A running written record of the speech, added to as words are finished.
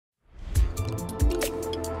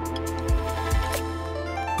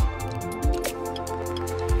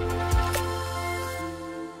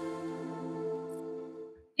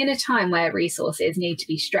In a time where resources need to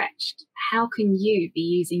be stretched, how can you be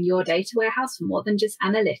using your data warehouse for more than just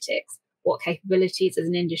analytics? What capabilities as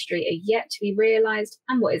an industry are yet to be realised,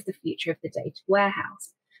 and what is the future of the data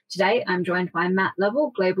warehouse? Today, I'm joined by Matt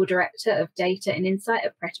Lovell, Global Director of Data and Insight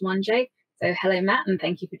at Pret. So hello, Matt, and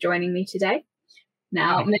thank you for joining me today.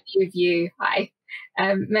 Now, many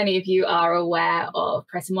of you are aware of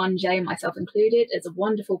Pret, myself included, as a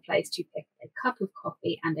wonderful place to pick a cup of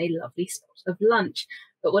coffee and a lovely spot of lunch.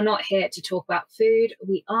 But we're not here to talk about food.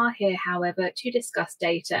 We are here, however, to discuss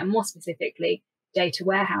data, and more specifically, data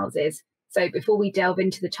warehouses. So before we delve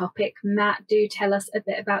into the topic, Matt, do tell us a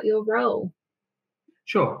bit about your role.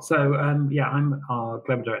 Sure. So, I'm our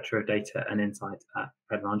Global Director of Data and Insight at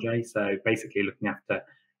Pret. So basically looking after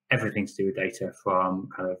everything to do with data, from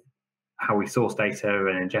kind of how we source data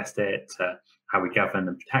and ingest it, to how we govern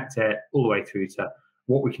and protect it, all the way through to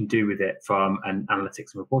what we can do with it from an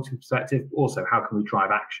analytics and reporting perspective. Also, how can we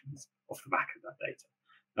drive actions off the back of that data?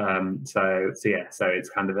 So it's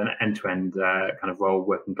kind of an end-to-end kind of role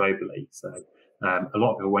working globally. So a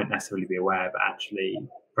lot of people won't necessarily be aware, but actually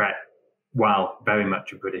Pret, while very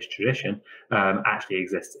much a British tradition, actually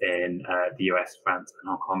exists in the US, France, and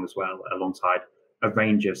Hong Kong as well, alongside a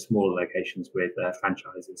range of smaller locations with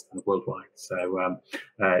franchises kind of worldwide. So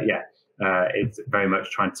it's very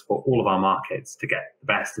much trying to support all of our markets to get the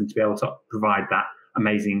best and to be able to provide that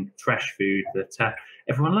amazing fresh food that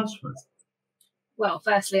everyone loves from us. Well,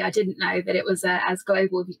 firstly, I didn't know that it was as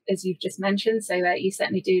global as you've just mentioned. So you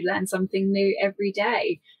certainly do learn something new every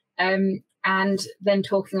day. And then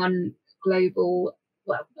talking on global,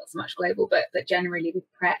 well, not so much global, but generally with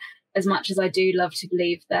Pret, as much as I do love to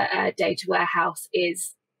believe that a data warehouse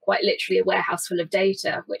is quite literally a warehouse full of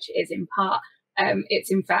data, which it is in part, it's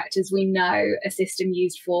in fact, as we know, a system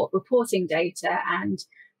used for reporting data.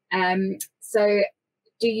 And so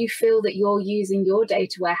do you feel that you're using your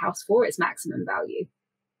data warehouse for its maximum value?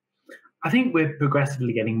 I think we're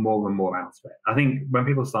progressively getting more and more out of it. I think when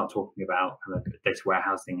people start talking about kind of data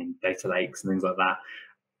warehousing and data lakes and things like that,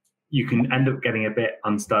 you can end up getting a bit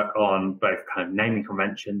unstuck on both kind of naming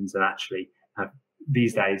conventions, and actually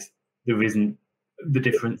these days there isn't the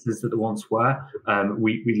differences that there once were.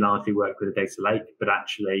 We largely work with a data lake, but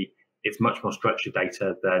actually it's much more structured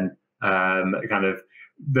data than kind of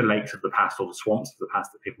the lakes of the past or the swamps of the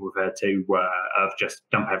past that people refer to, were of just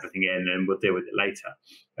dump everything in and we'll deal with it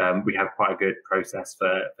later. We have quite a good process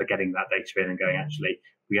for getting that data in and going, actually,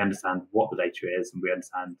 we understand what the data is and we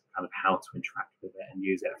understand kind of how to interact with it and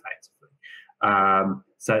use it effectively.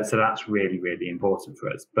 So that's really, really important for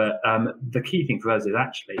us. But the key thing for us is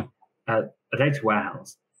actually a data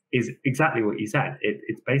warehouse is exactly what you said.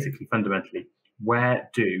 It's basically fundamentally, where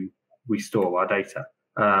do we store our data?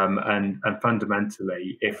 And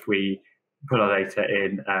fundamentally, if we put our data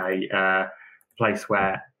in a place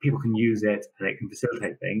where people can use it and it can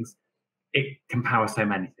facilitate things, it can power so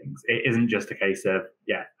many things. It isn't just a case of,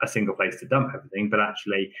 a single place to dump everything, but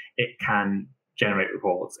actually it can generate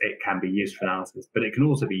reports, it can be used for analysis, but it can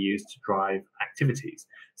also be used to drive activities.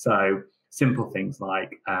 So simple things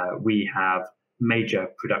like we have major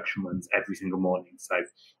production runs every single morning. So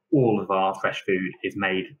all of our fresh food is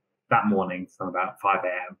made that morning from about 5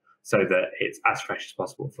 a.m. so that it's as fresh as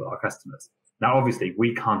possible for our customers. Now, obviously,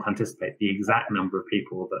 we can't anticipate the exact number of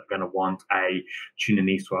people that are going to want a tuna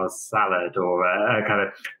niçoise salad or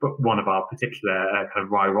one of our particular kind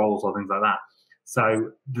of rye rolls or things like that.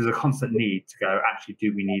 So there's a constant need to go, actually,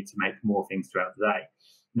 do we need to make more things throughout the day?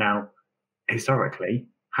 Now, historically,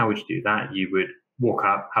 how would you do that? You would walk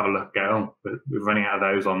up, have a look, go, oh, we're running out of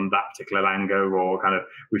those on that particular Langer, or kind of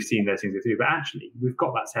we've seen those things go through. But actually, we've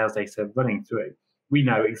got that sales data running through. We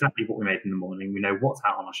know exactly what we made in the morning. We know what's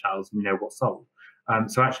out on our shelves. We know what's sold.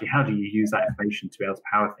 So actually, how do you use that information to be able to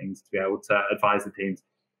power things, to be able to advise the teams?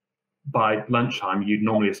 By lunchtime, you'd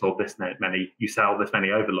normally have sold this many. You sell this many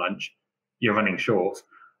over lunch. You're running short.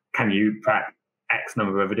 Can you pack X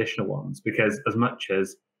number of additional ones? Because as much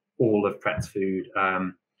as all of Pret's food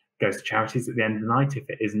goes to charities at the end of the night, if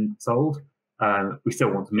it isn't sold, we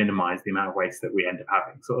still want to minimise the amount of waste that we end up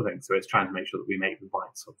having, sort of thing. So it's trying to make sure that we make the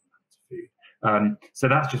right sort of amount of food. So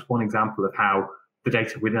that's just one example of how the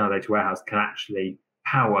data within our data warehouse can actually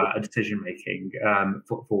power a decision making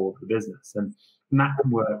for the business, and that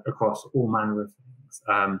can work across all manner of things.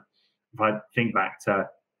 If I think back to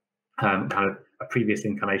kind of a previous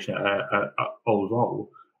incarnation, old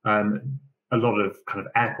role, a lot of kind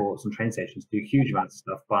of airports and train stations do huge amounts of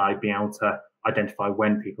stuff by being able to identify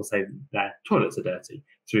when people say their toilets are dirty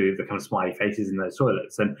through the kind of smiley faces in those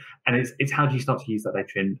toilets. And it's how do you start to use that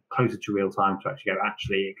data in closer to real time to actually go,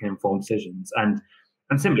 actually, it can inform decisions. And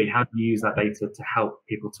And similarly, how do you use that data to help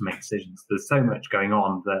people to make decisions? There's so much going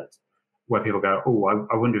on that where people go, oh,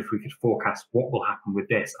 I wonder if we could forecast what will happen with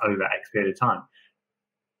this over X period of time.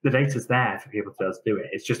 The data's there for people to do it.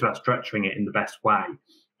 It's just about structuring it in the best way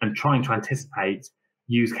and trying to anticipate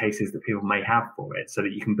use cases that people may have for it so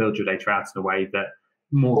that you can build your data out in a way that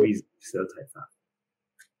more easily facilitates that.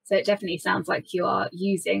 So it definitely sounds like you are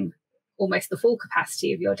using almost the full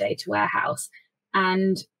capacity of your data warehouse.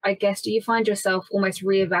 And I guess, do you find yourself almost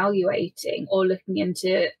reevaluating or looking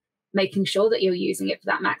into making sure that you're using it for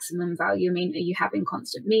that maximum value? I mean, are you having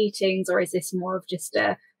constant meetings, or is this more of just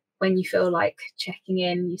when you feel like checking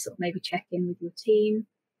in, you sort of maybe check in with your team?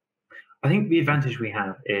 I think the advantage we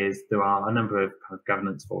have is there are a number of kind of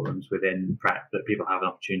governance forums within Pret that people have an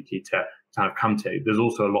opportunity to kind of come to. There's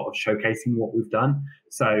also a lot of showcasing what we've done.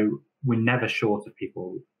 So we're never short of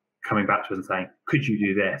people coming back to us and saying, could you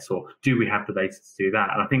do this? Or do we have the data to do that?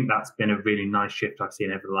 And I think that's been a really nice shift I've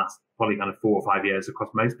seen over the last probably kind of 4 or 5 years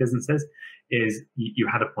across most businesses, is you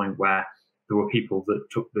had a point where there were people that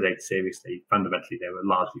took the data seriously. Fundamentally, they were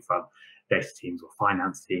largely from data teams or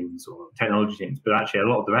finance teams or technology teams, but actually a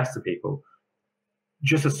lot of the rest of people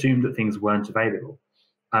just assumed that things weren't available.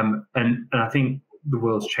 And I think the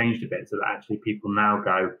world's changed a bit, so that actually people now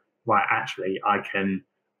go, right, actually I can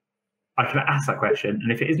ask that question,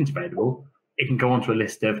 and if it isn't available, it can go onto a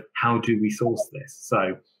list of how do we source this.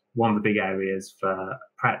 So one of the big areas for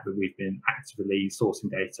Pret that we've been actively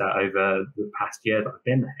sourcing data over the past year that I've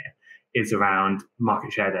been here is around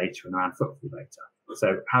market share data and around footfall data.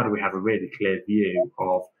 So how do we have a really clear view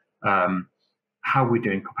of how we're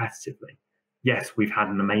doing competitively? Yes, we've had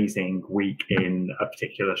an amazing week in a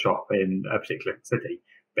particular shop in a particular city,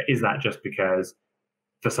 but is that just because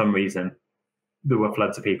for some reason there were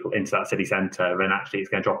floods of people into that city centre and actually it's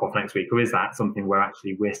going to drop off next week? Or is that something where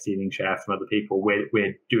actually we're stealing share from other people,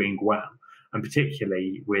 we're doing well? And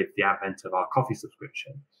particularly with the advent of our coffee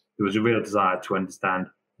subscription, there was a real desire to understand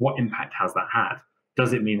what impact has that had.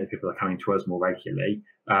 Does it mean that people are coming to us more regularly?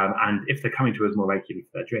 And if they're coming to us more regularly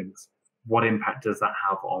for their drinks, what impact does that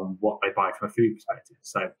have on what they buy from a food perspective?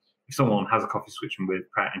 So if someone has a coffee subscription with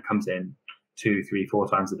Pret and comes in 2, 3, 4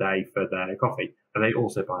 times a day for their coffee, are they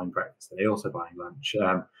also buying breakfast? Are they also buying lunch?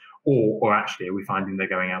 Or actually, are we finding they're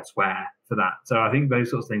going elsewhere for that? So I think those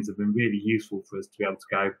sorts of things have been really useful for us to be able to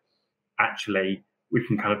go, actually, we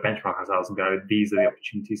can kind of benchmark ourselves and go, these are the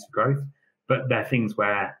opportunities for growth. But they're things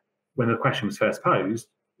where, when the question was first posed,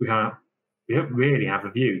 we don't really have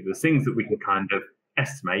a view. There's things that we can kind of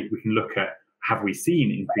estimate. We can look at, have we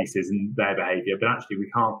seen increases in their behaviour? But actually,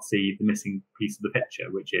 we can't see the missing piece of the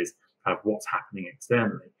picture, which is kind of what's happening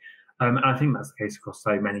externally. And I think that's the case across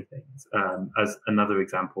so many things. As another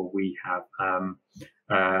example, we have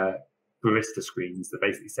barista screens that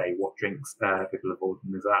basically say what drinks people have ordered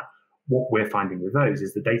and things like that. What we're finding with those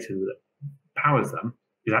is the data that powers them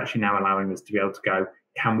is actually now allowing us to be able to go,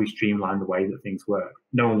 can we streamline the way that things work?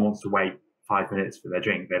 No one wants to wait 5 minutes for their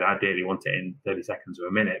drink. They'd ideally want it in 30 seconds or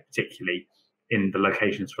a minute, particularly in the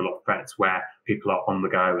locations for a lot of Prets where people are on the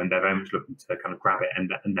go and they're very much looking to kind of grab it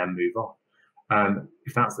and then move on.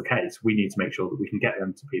 If that's the case, we need to make sure that we can get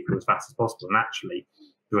them to people as fast as possible. And actually,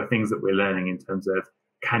 there are things that we're learning in terms of,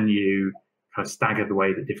 can you kind of stagger the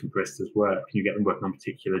way that different baristas work? Can you get them working on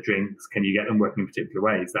particular drinks? Can you get them working in particular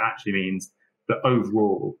ways? That actually means that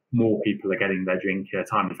overall, more people are getting their drink in a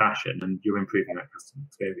timely fashion and you're improving that customer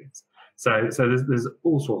experience. So there's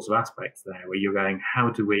all sorts of aspects there where you're going, how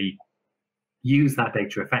do we use that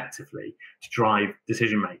data effectively to drive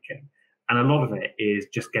decision making? And a lot of it is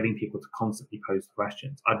just getting people to constantly pose the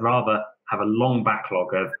questions. I'd rather have a long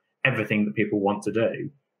backlog of everything that people want to do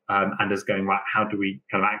and just going, right, how do we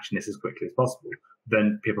kind of action this as quickly as possible,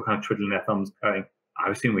 than people kind of twiddling their thumbs going,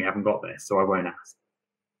 I assume we haven't got this, so I won't ask.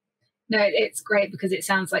 No, it's great because it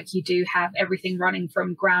sounds like you do have everything running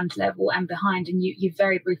from ground level and behind. And you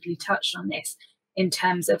very briefly touched on this in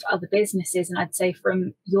terms of other businesses. And I'd say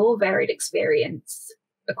from your varied experience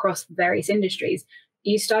across various industries, are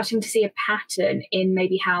you starting to see a pattern in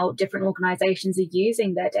maybe how different organizations are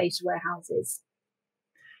using their data warehouses?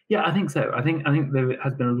 Yeah, I think so. I think there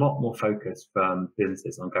has been a lot more focus from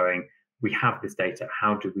businesses on going, we have this data,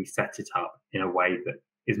 how do we set it up in a way that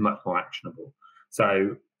is much more actionable?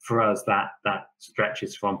 So for us, that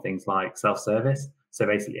stretches from things like self-service. So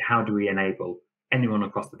basically, how do we enable anyone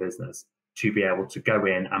across the business to be able to go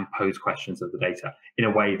in and pose questions of the data in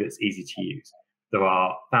a way that's easy to use? There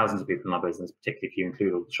are thousands of people in our business, particularly if you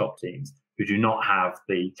include all the shop teams, who do not have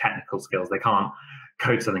the technical skills. They can't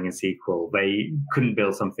code something in SQL. They couldn't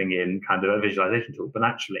build something in kind of a visualization tool. But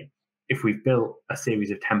actually, if we've built a series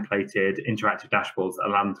of templated interactive dashboards that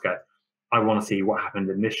allow them to go, I want to see what happened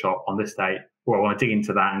in this shop on this date, or I want to dig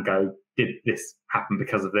into that and go, did this happen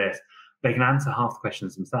because of this? They can answer half the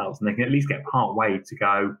questions themselves, and they can at least get part way to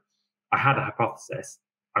go, I had a hypothesis.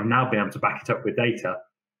 I've now been able to back it up with data.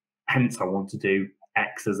 Hence, I want to do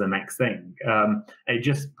X as the next thing. It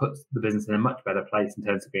just puts the business in a much better place in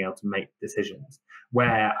terms of being able to make decisions.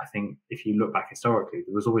 Where I think if you look back historically,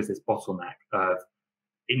 there was always this bottleneck of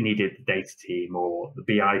it needed the data team or the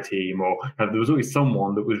BI team, or there was always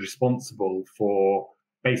someone that was responsible for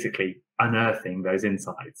basically unearthing those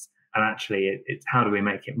insights. And actually, it's how do we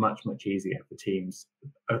make it much, much easier for teams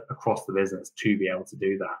across the business to be able to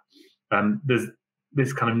do that. There's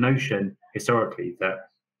this kind of notion historically that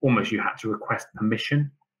almost you had to request permission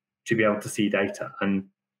to be able to see data. And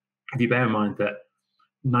if you bear in mind that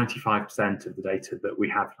 95% of the data that we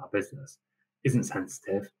have in our business isn't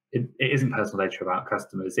sensitive, it isn't personal data about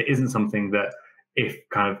customers, it isn't something that if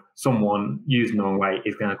kind of someone used in the wrong way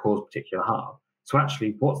is going to cause particular harm. So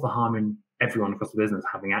actually, what's the harm in everyone across the business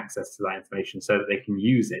having access to that information so that they can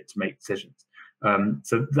use it to make decisions?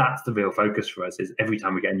 So that's the real focus for us, is every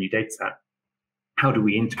time we get a new data set, how do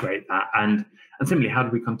we integrate that? And simply, how do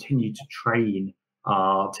we continue to train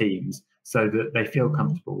our teams so that they feel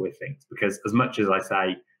comfortable with things? Because as much as I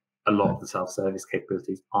say, a lot of the self-service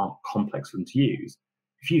capabilities aren't complex for them to use,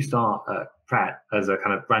 if you start at Pret as a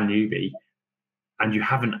kind of brand newbie and you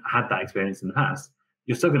haven't had that experience in the past,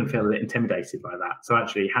 you're still going to feel a bit intimidated by that. So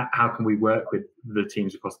actually, how can we work with the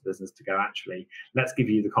teams across the business to go, actually, let's give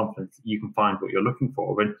you the confidence that you can find what you're looking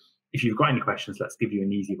for. And if you've got any questions, let's give you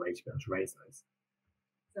an easy way to be able to raise those.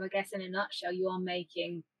 So I guess in a nutshell, you are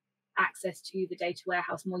making access to the data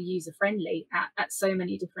warehouse more user-friendly at so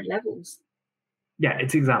many different levels. Yeah,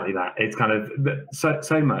 it's exactly that. It's kind of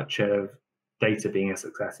so much of data being a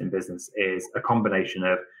success in business is a combination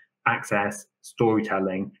of access,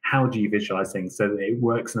 storytelling. How do you visualize things so that it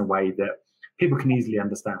works in a way that people can easily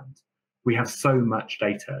understand? We have so much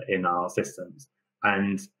data in our systems,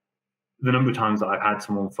 and the number of times that I've had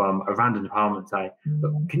someone from a random department say,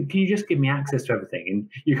 look, can you just give me access to everything? And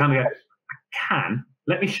you kind of go, I can.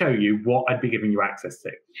 Let me show you what I'd be giving you access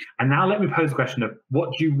to. And now let me pose the question of what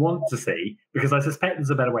do you want to see? Because I suspect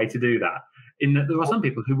there's a better way to do that. In that there are some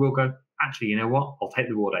people who will go, actually, you know what? I'll take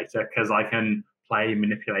the raw data because I can play and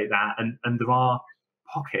manipulate that. And there are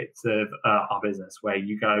pockets of our business where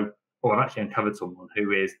you go, oh, I've actually uncovered someone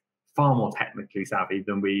who is far more technically savvy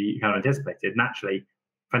than we kind of anticipated. And actually,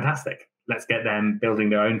 fantastic. Let's get them building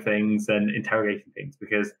their own things and interrogating things.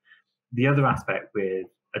 Because the other aspect with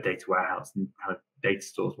a data warehouse and kind of data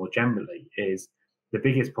stores more generally is the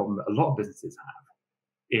biggest problem that a lot of businesses have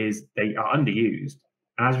is they are underused.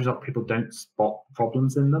 And as a result, people don't spot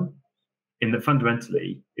problems in them. In that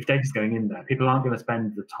fundamentally, if data's going in there, people aren't going to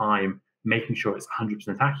spend the time making sure it's 100%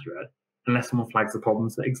 accurate unless someone flags the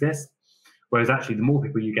problems that exist. Whereas actually, the more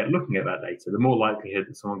people you get looking at that data, the more likelihood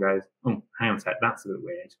that someone goes, oh, hang on a sec, that's a bit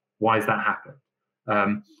weird. Why has that happened?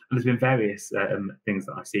 And there's been various things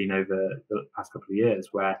that I've seen over the past couple of years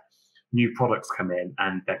where new products come in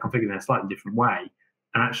and they're configured in a slightly different way.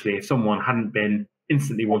 And actually, if someone hadn't been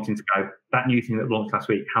instantly wanting to go, that new thing that launched last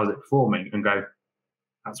week, how's it performing? And go,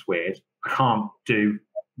 that's weird. I can't do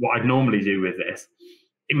what I'd normally do with this.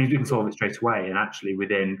 It means we can solve it straight away. And actually,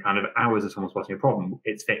 within kind of hours of someone spotting a problem,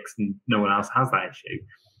 it's fixed and no one else has that issue.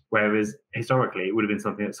 Whereas historically, it would have been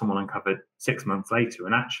something that someone uncovered 6 months later.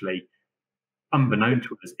 And actually, unbeknown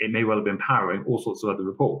to us, it may well have been powering all sorts of other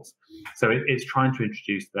reports. So it's trying to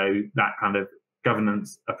introduce, though, that kind of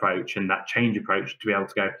governance approach and that change approach to be able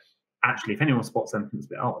to go, actually, if anyone spots something that's a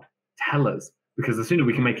bit odd, tell us. Because the sooner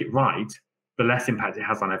we can make it right, the less impact it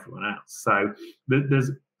has on everyone else. So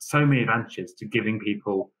there's so many advantages to giving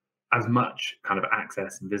people as much kind of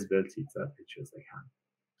access and visibility to that picture as they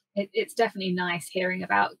can. It's definitely nice hearing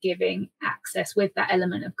about giving access with that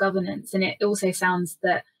element of governance. And it also sounds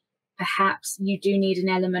that perhaps you do need an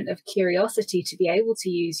element of curiosity to be able to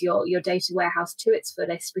use your data warehouse to its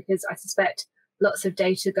fullest, because I suspect lots of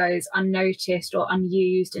data goes unnoticed or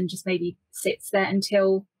unused and just maybe sits there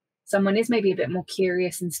until someone is maybe a bit more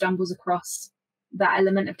curious and stumbles across that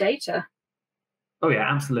element of data. Oh yeah,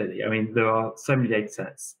 absolutely. I mean, there are so many data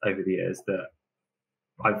sets over the years that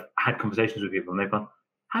I've had conversations with people and they've gone,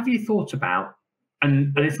 have you thought about,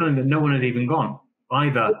 and it's something that no one had even gone,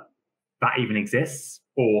 either that even exists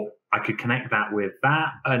or I could connect that with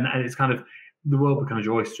that. And it's kind of, the world becomes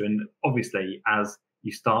your oyster. And obviously, as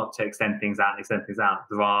you start to extend things out,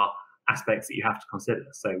 there are aspects that you have to consider.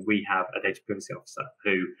 So we have a data privacy officer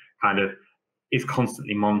who kind of is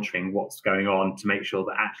constantly monitoring what's going on to make sure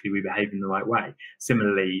that actually we behave in the right way.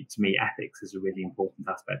 Similarly, to me, ethics is a really important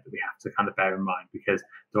aspect that we have to kind of bear in mind, because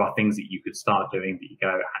there are things that you could start doing that you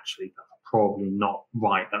go, actually, that's probably not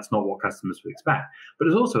right. That's not what customers would expect. But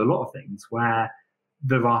there's also a lot of things where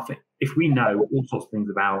there are, if we know all sorts of things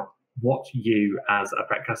about what you as a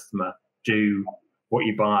Pret customer do, what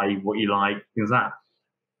you buy, what you like, things like that,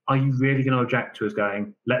 are you really going to object to us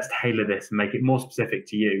going, let's tailor this and make it more specific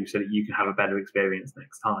to you so that you can have a better experience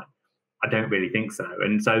next time? I don't really think so.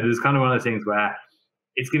 And so there's kind of one of those things where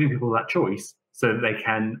it's giving people that choice so that they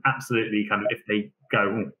can absolutely kind of, if they go,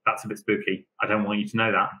 oh, that's a bit spooky, I don't want you to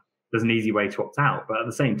know that, there's an easy way to opt out. But at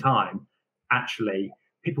the same time, actually,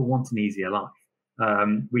 people want an easier life.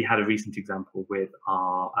 We had a recent example with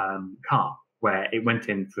our car where it went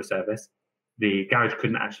in for a service. The garage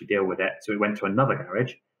couldn't actually deal with it, so it went to another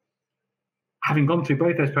garage. Having gone through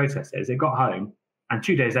both those processes, it got home, and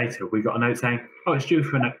 2 days later, we got a note saying, oh, it's due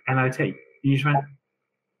for an MOT. And you just went,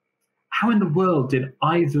 how in the world did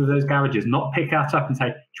either of those garages not pick that up and say,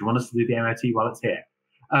 do you want us to do the MOT while it's here?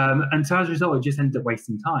 And so as a result, it just ended up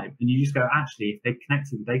wasting time. And you just go, actually, if they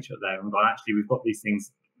connected the data up there and gone, actually, we've got these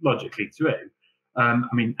things logically through. I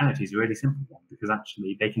mean, MOT is a really simple one because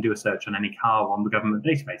actually they can do a search on any car on the government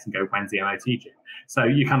database and go, when's the MOT due? So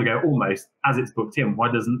you kind of go almost as it's booked in,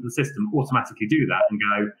 why doesn't the system automatically do that and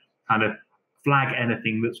go kind of flag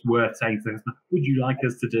anything that's worth saying to the customer, would you like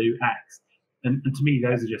us to do X? And to me,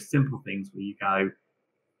 those are just simple things where you go,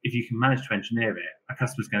 if you can manage to engineer it, a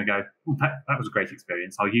customer's going to go, oh, that was a great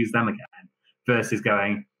experience, I'll use them again, versus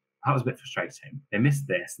going, that was a bit frustrating. They missed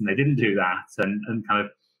this and they didn't do that. And kind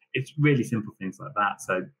of, it's really simple things like that.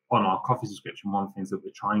 So on our coffee subscription, one of the things that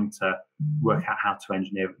we're trying to work out how to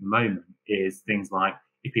engineer at the moment is things like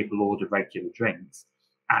if people order regular drinks,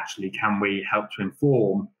 actually, can we help to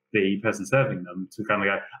inform the person serving them to kind of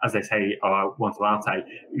go, as they say, oh, I want a latte,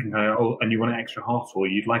 you can go, oh, and you want it extra hot, or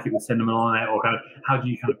you'd like it with cinnamon on it, or kind of, how do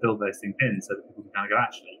you kind of build those things in so that people can kind of go,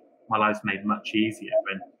 actually, my life's made much easier,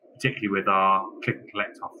 and particularly with our click and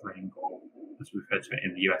collect offering, or as we refer to it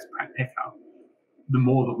in the US, Pret pickup, the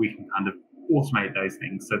more that we can kind of automate those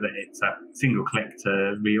things so that it's a single click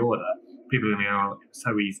to reorder, people are going to go, oh, it's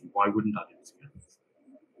so easy, why wouldn't I do this again?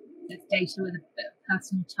 It's data with a bit of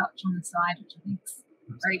personal touch on the side, which I think is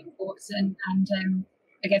very important. And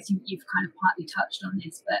I guess you've kind of partly touched on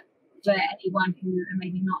this, but for anyone who are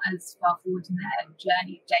maybe not as far forward in their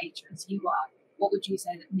journey of data as you are, what would you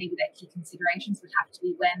say that maybe their key considerations would have to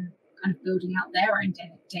be when kind of building out their own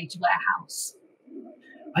data warehouse?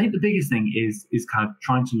 I think the biggest thing is kind of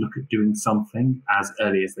trying to look at doing something as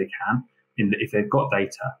early as they can. If they've got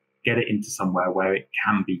data, get it into somewhere where it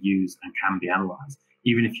can be used and can be analysed.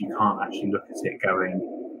 Even if you can't actually look at it going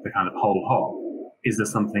the kind of whole hog, is there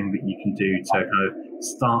something that you can do to kind of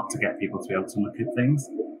start to get people to be able to look at things?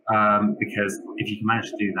 Because if you can manage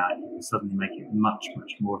to do that, you can suddenly make it much,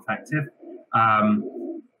 much more effective.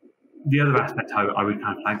 The other aspect I would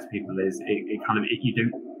kind of flag to people is you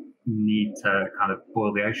don't need to kind of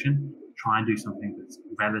boil the ocean. Try and do something that's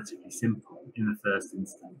relatively simple in the first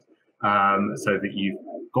instance, so that you've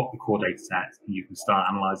got the core data set and you can start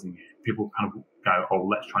analysing it. People kind of go, oh,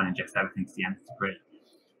 let's try and ingest everything to the nth degree.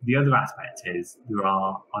 The other aspect is there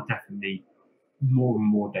are definitely more and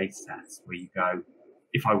more data sets where you go,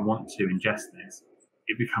 if I want to ingest this,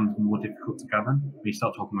 it becomes more difficult to govern. When you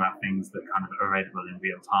start talking about things that kind of are available in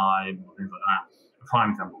real time or things like that. A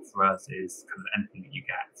prime example for us is kind of anything that you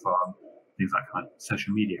get from things like kind of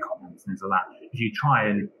social media comments, things like that. If you try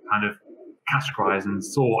and kind of categorize and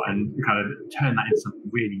sort and kind of turn that into something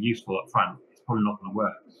really useful up front, it's probably not going to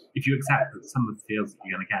work. If you accept that some of the fields that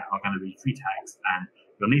you're going to get are going to be free text and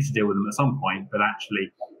you'll need to deal with them at some point, but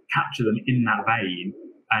actually capture them in that vein.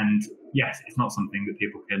 And yes, it's not something that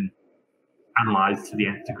people can analyze to the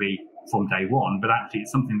nth degree from day one, but actually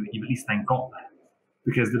it's something that you've at least then got there.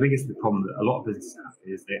 Because the biggest problem that a lot of businesses have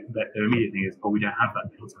is that their immediate thing is, oh, we don't have that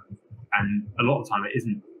data. And a lot of the time it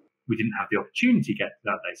isn't, we didn't have the opportunity to get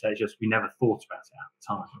that data, it's just we never thought about it at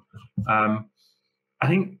the time. I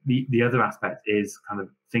think the other aspect is kind of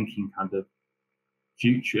thinking kind of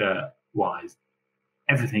future-wise.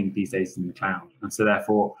 Everything these days is in the cloud. And so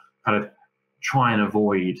therefore kind of try and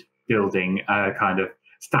avoid building a kind of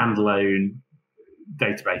standalone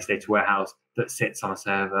database, data warehouse that sits on a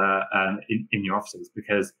server in your offices,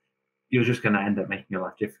 because you're just going to end up making your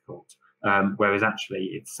life difficult. Whereas actually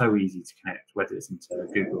it's so easy to connect, whether it's into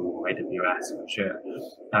Google or AWS or Azure,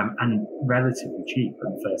 and relatively cheap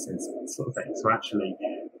in the first instance sort of thing. So actually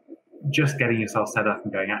just getting yourself set up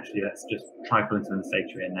and going, actually, let's just try pulling some of this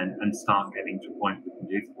data in and start getting to a point where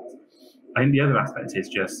we can do things. I think the other aspect is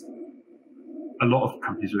just a lot of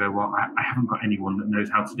companies will go, well, I haven't got anyone that knows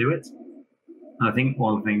how to do it. And I think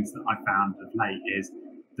one of the things that I found of late is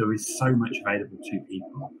there is so much available to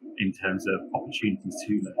people in terms of opportunities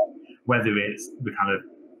to learn, whether it's the kind of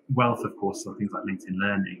wealth of course of things like LinkedIn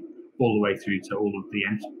Learning, all the way through to all of the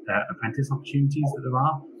apprentice opportunities that there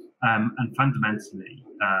are. And fundamentally,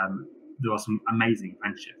 there are some amazing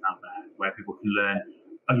apprenticeships out there where people can learn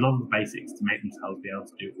a lot of the basics to make themselves be able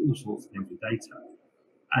to do all sorts of things with data.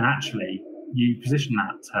 And actually, you position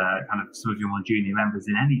that to kind of some of your more junior members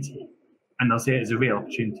in any team, and they'll see it as a real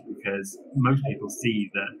opportunity, because most people see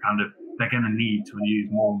that kind of they're going to need to use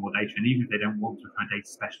more and more data, and even if they don't want to become a data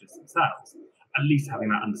specialist themselves, at least having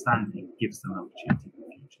that understanding gives them an opportunity in the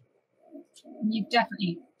future. You've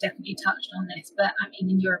definitely touched on this, but I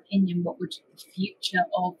mean, in your opinion, what would the future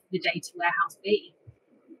of the data warehouse be?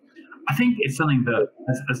 I think it's something that,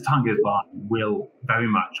 as time goes by, will very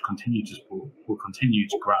much continue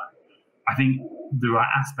to grow. I think there are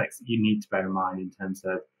aspects that you need to bear in mind in terms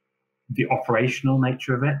of the operational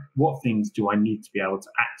nature of it. What things do I need to be able to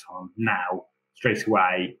act on now, straight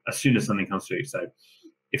away, as soon as something comes through? So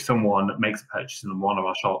if someone makes a purchase in one of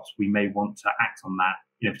our shops, we may want to act on that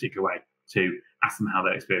in a particular way, to ask them how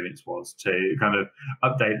their experience was, to kind of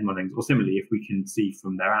update them on things. Or similarly, if we can see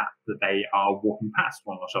from their app that they are walking past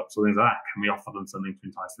one of our shops or things like that, can we offer them something to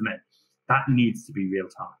entice them in? That needs to be real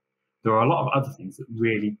time. There are a lot of other things that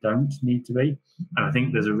really don't need to be. And I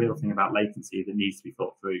think there's a real thing about latency that needs to be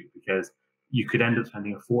thought through, because you could end up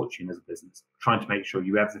spending a fortune as a business trying to make sure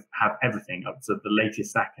you have everything up to the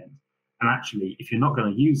latest second. And actually, if you're not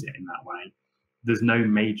going to use it in that way, there's no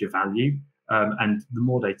major value. And the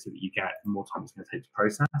more data that you get, the more time it's going to take to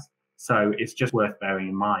process. So it's just worth bearing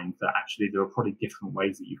in mind that actually there are probably different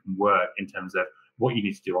ways that you can work in terms of what you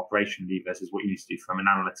need to do operationally versus what you need to do from an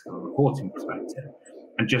analytical and reporting perspective,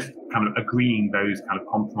 and just kind of agreeing those kind of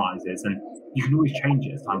compromises. And you can always change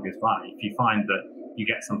it as time goes by. If you find that you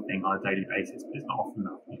get something on a daily basis, but it's not often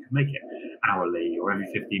enough, you can make it hourly or every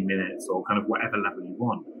 15 minutes or kind of whatever level you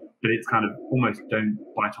want. But it's kind of almost don't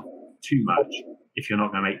bite off too much if you're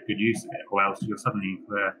not going to make good use of it, or else you're suddenly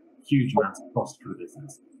incur huge amounts of cost for the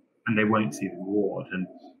business and they won't see the reward. And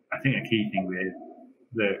I think a key thing with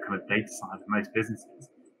the kind of data side of most businesses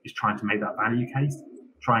is trying to make that value case,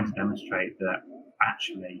 trying to demonstrate that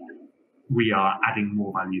actually we are adding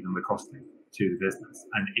more value than we're costing to the business.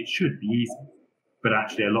 And it should be easy, but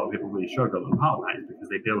actually a lot of people really struggle. And part of that is because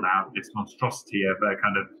they build out this monstrosity of a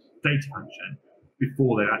kind of data function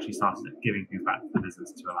before they've actually started giving things back to the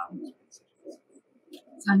business to allow them to make decisions.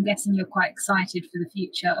 So I'm guessing you're quite excited for the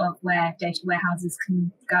future of where data warehouses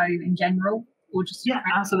can go in general, or just... Yeah,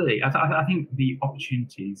 absolutely. I think the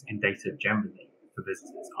opportunities in data generally for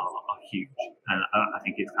businesses are huge. And I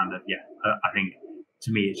think it's kind of, I think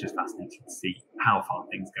to me it's just fascinating to see how far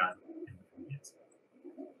things go in the coming years.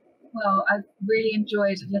 Well, I've really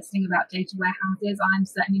enjoyed listening about data warehouses. I'm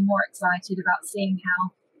certainly more excited about seeing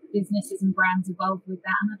how businesses and brands evolve with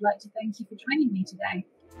that. And I'd like to thank you for joining me today.